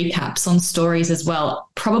weekend recaps on stories as well,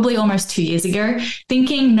 probably almost 2 years ago,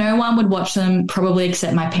 thinking no one would watch them, probably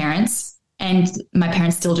except my parents. And my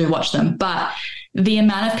parents still do watch them. But the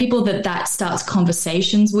amount of people that starts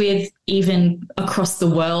conversations with, even across the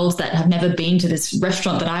world, that have never been to this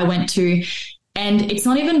restaurant that I went to. And it's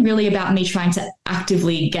not even really about me trying to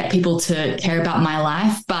actively get people to care about my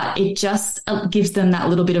life, but it just gives them that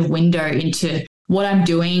little bit of window into what I'm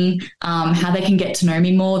doing, how they can get to know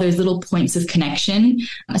me more, those little points of connection,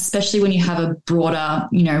 especially when you have a broader,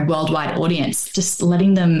 worldwide audience, just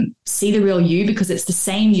letting them see the real you, because it's the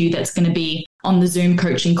same you that's going to be on the Zoom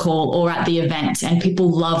coaching call or at the event. And people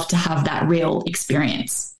love to have that real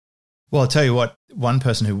experience. Well, I'll tell you what, one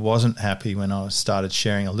person who wasn't happy when I started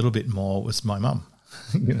sharing a little bit more was my mum.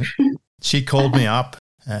 She called me up.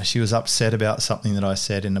 She was upset about something that I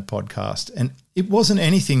said in a podcast, and it wasn't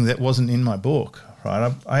anything that wasn't in my book,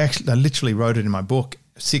 right? I literally wrote it in my book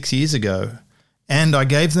 6 years ago, and I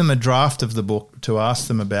gave them a draft of the book to ask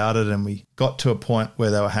them about it, and we got to a point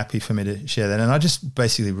where they were happy for me to share that, and I just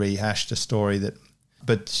basically rehashed a story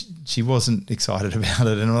but she wasn't excited about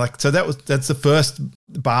it, and that's the first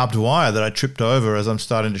barbed wire that I tripped over as I'm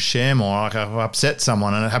starting to share more. Like I've upset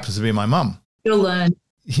someone, and it happens to be my mum. You'll learn.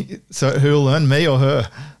 So who'll learn, me or her?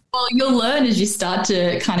 Well, you'll learn as you start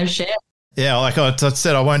to kind of share. Yeah, like I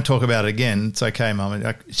said, I won't talk about it again. It's okay,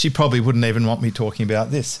 Mum. She probably wouldn't even want me talking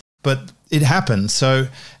about this. But it happens. So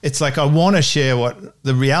it's like I want to share what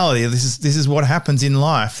the reality of this is what happens in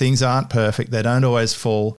life. Things aren't perfect. They don't always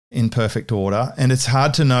fall in perfect order. And it's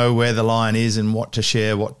hard to know where the line is and what to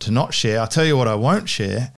share, what to not share. I'll tell you what I won't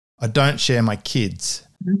share. I don't share my kids.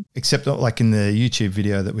 Except like in the YouTube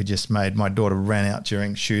video that we just made, my daughter ran out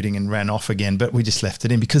during shooting and ran off again, but we just left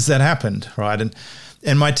it in because that happened, right?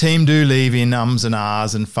 And my team do leave in ums and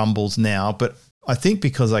ahs and fumbles now, but I think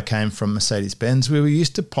because I came from Mercedes-Benz, we were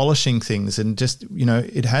used to polishing things and just,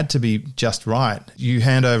 it had to be just right. You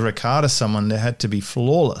hand over a car to someone, there had to be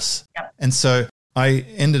flawless. Yep. And so I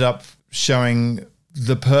ended up showing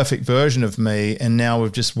the perfect version of me, and now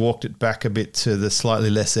we've just walked it back a bit to the slightly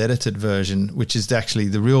less edited version, which is actually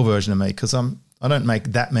the real version of me, because I don't make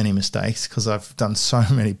that many mistakes because I've done so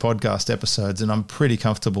many podcast episodes and I'm pretty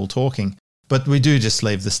comfortable talking. But we do just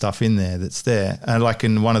leave the stuff in there that's there. And like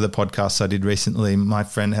in one of the podcasts I did recently, my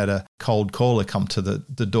friend had a cold caller come to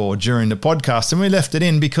the door during the podcast, and we left it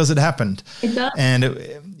in because it happened. It does. And,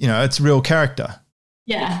 it's real character.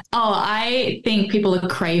 Yeah. Oh, I think people are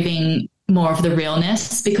craving more of the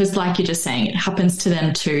realness because, like you're just saying, it happens to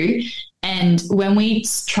them too. And when we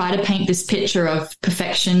try to paint this picture of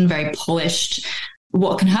perfection, very polished,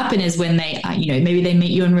 what can happen is when they, maybe they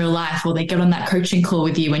meet you in real life, or they get on that coaching call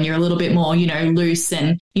with you when you're a little bit more, loose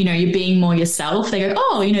and, you're being more yourself. They go,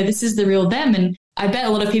 oh, this is the real them. And I bet a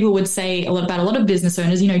lot of people would say about a lot of business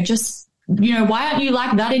owners, why aren't you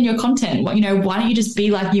like that in your content? Why don't you just be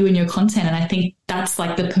like you in your content? And I think that's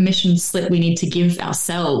like the permission slip we need to give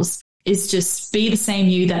ourselves, is just be the same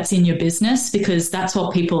you that's in your business, because that's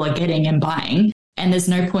what people are getting and buying. And there's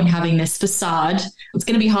no point having this facade. It's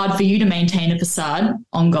going to be hard for you to maintain a facade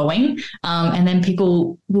ongoing. And then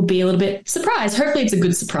people will be a little bit surprised. Hopefully it's a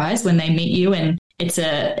good surprise when they meet you and it's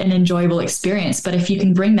an enjoyable experience. But if you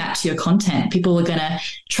can bring that to your content, people are going to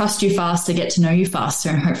trust you faster, get to know you faster,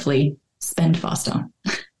 and hopefully spend faster.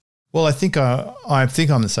 Well, I think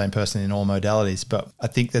I'm the same person in all modalities, but I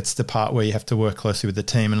think that's the part where you have to work closely with the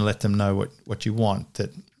team and let them know what you want,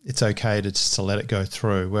 that it's okay to let it go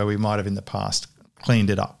through, where we might have in the past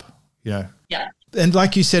cleaned it up, Yeah. And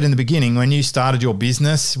like you said in the beginning, when you started your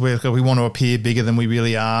business, we want to appear bigger than we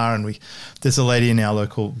really are. And there's a lady in our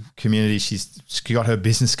local community, she's got her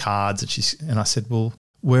business cards, and I said, well,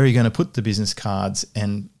 where are you going to put the business cards,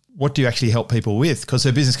 and what do you actually help people with? Because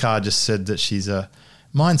her business card just said that she's a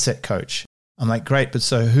mindset coach. I'm like, great, but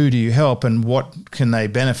so who do you help, and what can they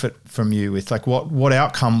benefit from you with? Like what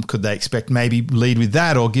outcome could they expect? Maybe lead with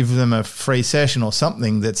that, or give them a free session or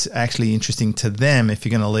something that's actually interesting to them if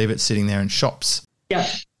you're going to leave it sitting there in shops. Yeah.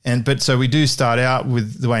 But so we do start out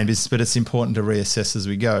with the way in business, but it's important to reassess as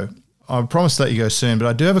we go. I promise to let you go soon, but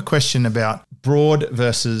I do have a question about broad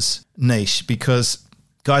versus niche, because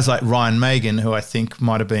guys like Ryan Magan, who I think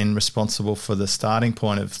might have been responsible for the starting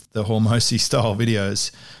point of the Hormozy style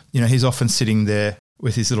videos, he's often sitting there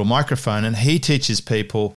with his little microphone, and he teaches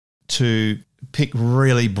people to pick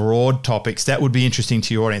really broad topics that would be interesting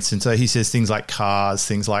to your audience. And so he says things like cars,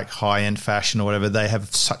 things like high-end fashion or whatever, they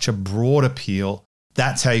have such a broad appeal.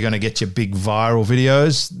 That's how you're going to get your big viral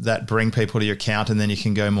videos that bring people to your account, and then you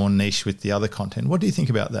can go more niche with the other content. What do you think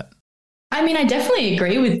about that? I mean, I definitely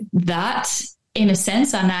agree with that in a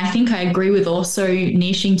sense. And I think I agree with also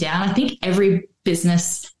niching down. I think every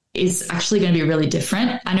business is actually going to be really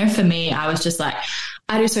different. I know for me, I was just like,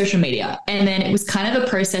 I do social media. And then it was kind of a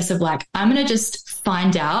process of like, I'm going to just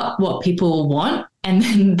find out what people want. And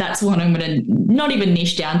then that's what I'm going to not even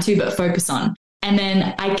niche down to, but focus on. And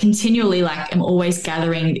then I continually am always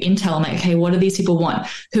gathering intel. I'm like, okay, what do these people want?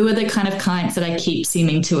 Who are the kind of clients that I keep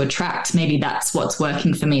seeming to attract? Maybe that's what's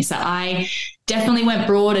working for me. So I definitely went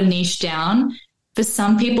broad and niche down. For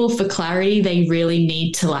some people, for clarity, they really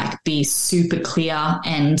need to be super clear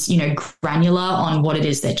and, granular on what it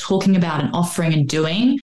is they're talking about and offering and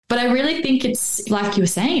doing. But I really think it's like you were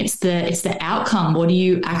saying, it's the outcome. What are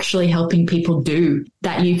you actually helping people do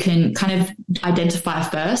that you can kind of identify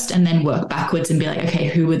first and then work backwards and be like, okay,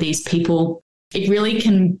 who are these people? It really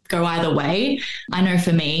can go either way. I know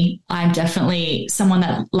for me, I'm definitely someone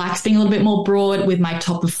that likes being a little bit more broad with my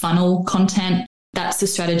top of funnel content. That's the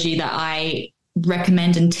strategy that I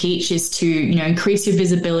recommend and teach, is to, increase your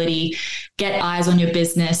visibility, get eyes on your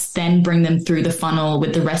business, then bring them through the funnel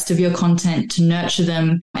with the rest of your content to nurture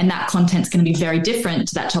them. And that content's going to be very different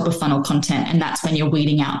to that top of funnel content. And that's when you're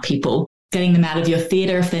weeding out people, getting them out of your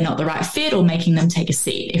theater if they're not the right fit, or making them take a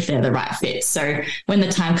seat if they're the right fit. So when the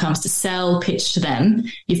time comes to sell, pitch to them,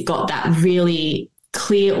 you've got that really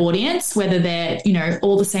clear audience, whether they're,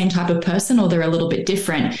 all the same type of person or they're a little bit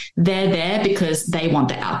different. They're there because they want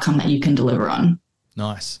the outcome that you can deliver on.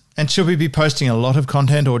 Nice. And should we be posting a lot of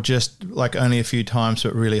content, or just only a few times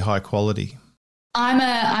but really high quality? I'm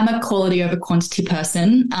a quality over quantity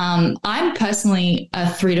person. I'm personally a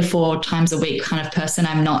 3 to 4 times a week kind of person.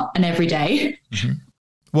 I'm not an everyday. Mm-hmm.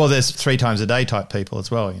 Well, there's 3 times a day type people as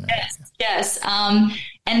well, Yes.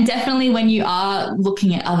 And definitely when you are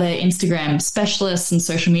looking at other Instagram specialists and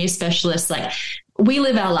social media specialists, we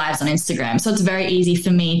live our lives on Instagram. So it's very easy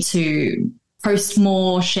for me to post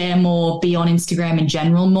more, share more, be on Instagram in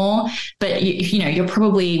general more. But if you're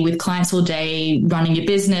probably with clients all day, running your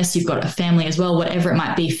business, you've got a family as well, whatever it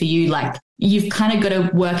might be for you, like you've kind of got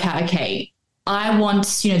to work out, okay, I want,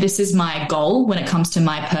 this is my goal when it comes to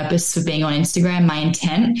my purpose for being on Instagram, my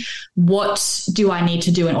intent. What do I need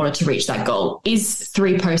to do in order to reach that goal? Is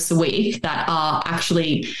 3 posts a week that are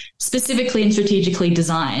actually specifically and strategically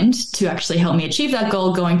designed to actually help me achieve that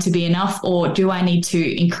goal going to be enough, or do I need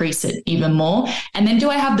to increase it even more? And then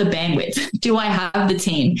do I have the bandwidth? Do I have the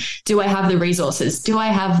team? Do I have the resources? Do I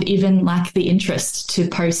have even like the interest to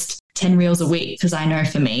post 10 reels a week? Because I know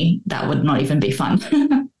for me, that would not even be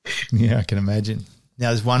fun. Yeah, I can imagine. Now,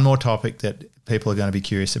 there's one more topic that people are going to be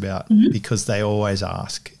curious about because they always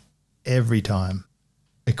ask every time: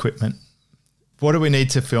 equipment. What do we need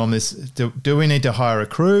to film this? Do we need to hire a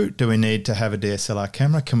crew? Do we need to have a DSLR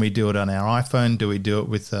camera? Can we do it on our iPhone? Do we do it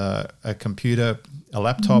with a computer, a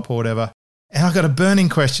laptop or whatever? And I've got a burning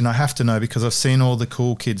question I have to know because I've seen all the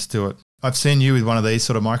cool kids do it. I've seen you with one of these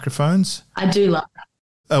sort of microphones. I do love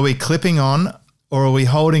that. Are we clipping on, or are we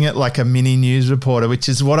holding it like a mini news reporter, which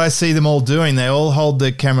is what I see them all doing? They all hold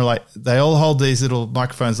the camera they all hold these little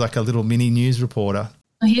microphones like a little mini news reporter.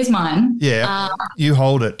 Well, here's mine. Yeah, you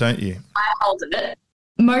hold it, don't you? I hold it.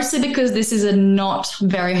 Mostly because this is a not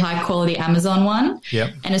very high quality Amazon one.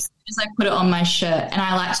 Yep. And as soon as I put it on my shirt, and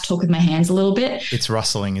I like to talk with my hands a little bit. It's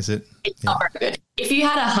rustling, is it? It's not very good. If you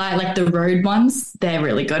had a high, like the Rode ones, they're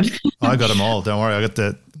really good. I got them all. Don't worry. I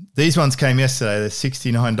got these ones came yesterday. They're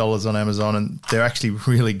 $69 on Amazon, and they're actually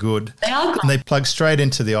really good. They are good. And they plug straight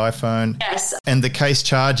into the iPhone. Yes. And the case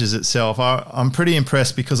charges itself. I'm pretty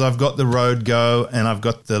impressed because I've got the Rode Go and I've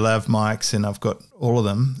got the lav mics and I've got all of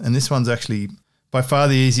them. And this one's actually by far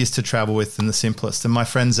the easiest to travel with and the simplest. And my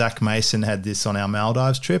friend Zach Mason had this on our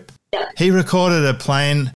Maldives trip. Yeah. He recorded a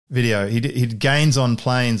plane video. He'd gains on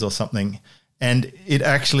planes or something. And it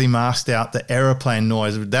actually masked out the aeroplane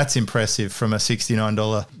noise. That's impressive from a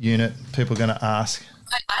 $69 unit. People are going to ask.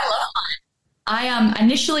 I love mine. I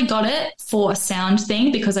initially got it for a sound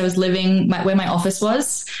thing because I was living where my office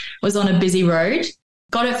was on a busy road.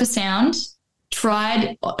 Got it for sound,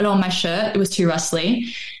 tried it on my shirt. It was too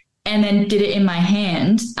rustly. And then did it in my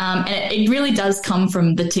hand. And it really does come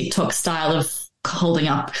from the TikTok style of holding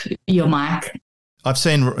up your mic. I've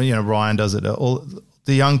seen, Ryan does it. All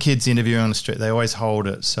the young kids interviewing on the street, they always hold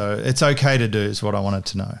it. So it's okay to do is what I wanted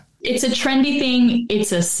to know. It's a trendy thing.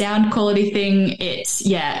 It's a sound quality thing.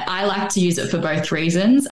 I like to use it for both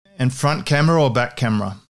reasons. And front camera or back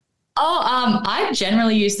camera? I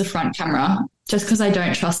generally use the front camera just because I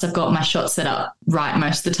don't trust I've got my shot set up right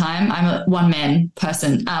most of the time. I'm a one-man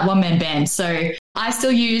band. So I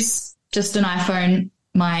still use just an iPhone,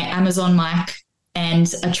 my Amazon mic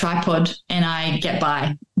and a tripod, and I get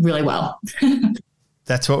by really well.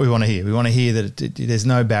 That's what we want to hear. We want to hear that there's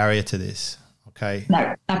no barrier to this. Okay.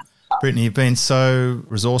 No. Brittany, you've been so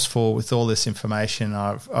resourceful with all this information.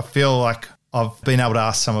 I feel like I've been able to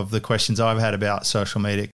ask some of the questions I've had about social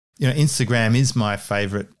media. Instagram is my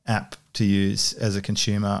favorite app to use as a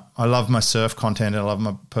consumer. I love my surf content. I love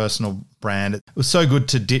my personal brand. It was so good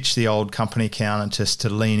to ditch the old company account and just to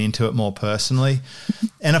lean into it more personally.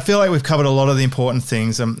 And I feel like we've covered a lot of the important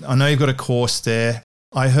things. I know you've got a course there.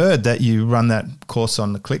 I heard that you run that course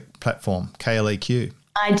on the Click platform, KLEQ.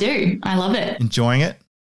 I do. I love it. Enjoying it?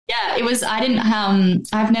 Yeah, it was.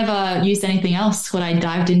 I've never used anything else. What I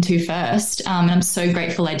dived into first, and I'm so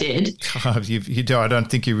grateful I did. You do. I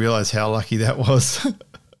don't think you realize how lucky that was.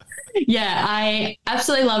 Yeah, I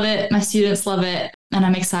absolutely love it. My students love it, and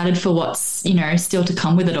I'm excited for what's still to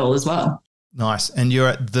come with it all as well. Nice. And you're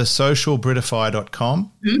at thesocialbritify.com.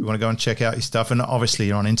 Mm-hmm. You want to go and check out your stuff, and obviously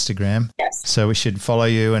you're on Instagram. Yes. So we should follow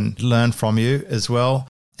you and learn from you as well.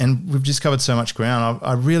 And we've just covered so much ground.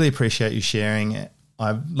 I really appreciate you sharing it.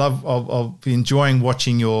 I'll be enjoying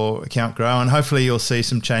watching your account grow, and hopefully you'll see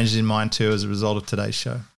some changes in mine too as a result of today's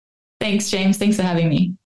show. Thanks, James. Thanks for having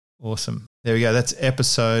me. Awesome. There we go. That's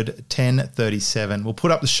episode 1037. We'll put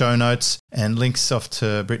up the show notes and links off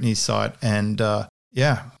to Brittany's site. And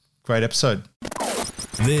great episode.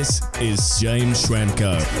 This is James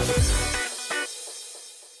Schramko.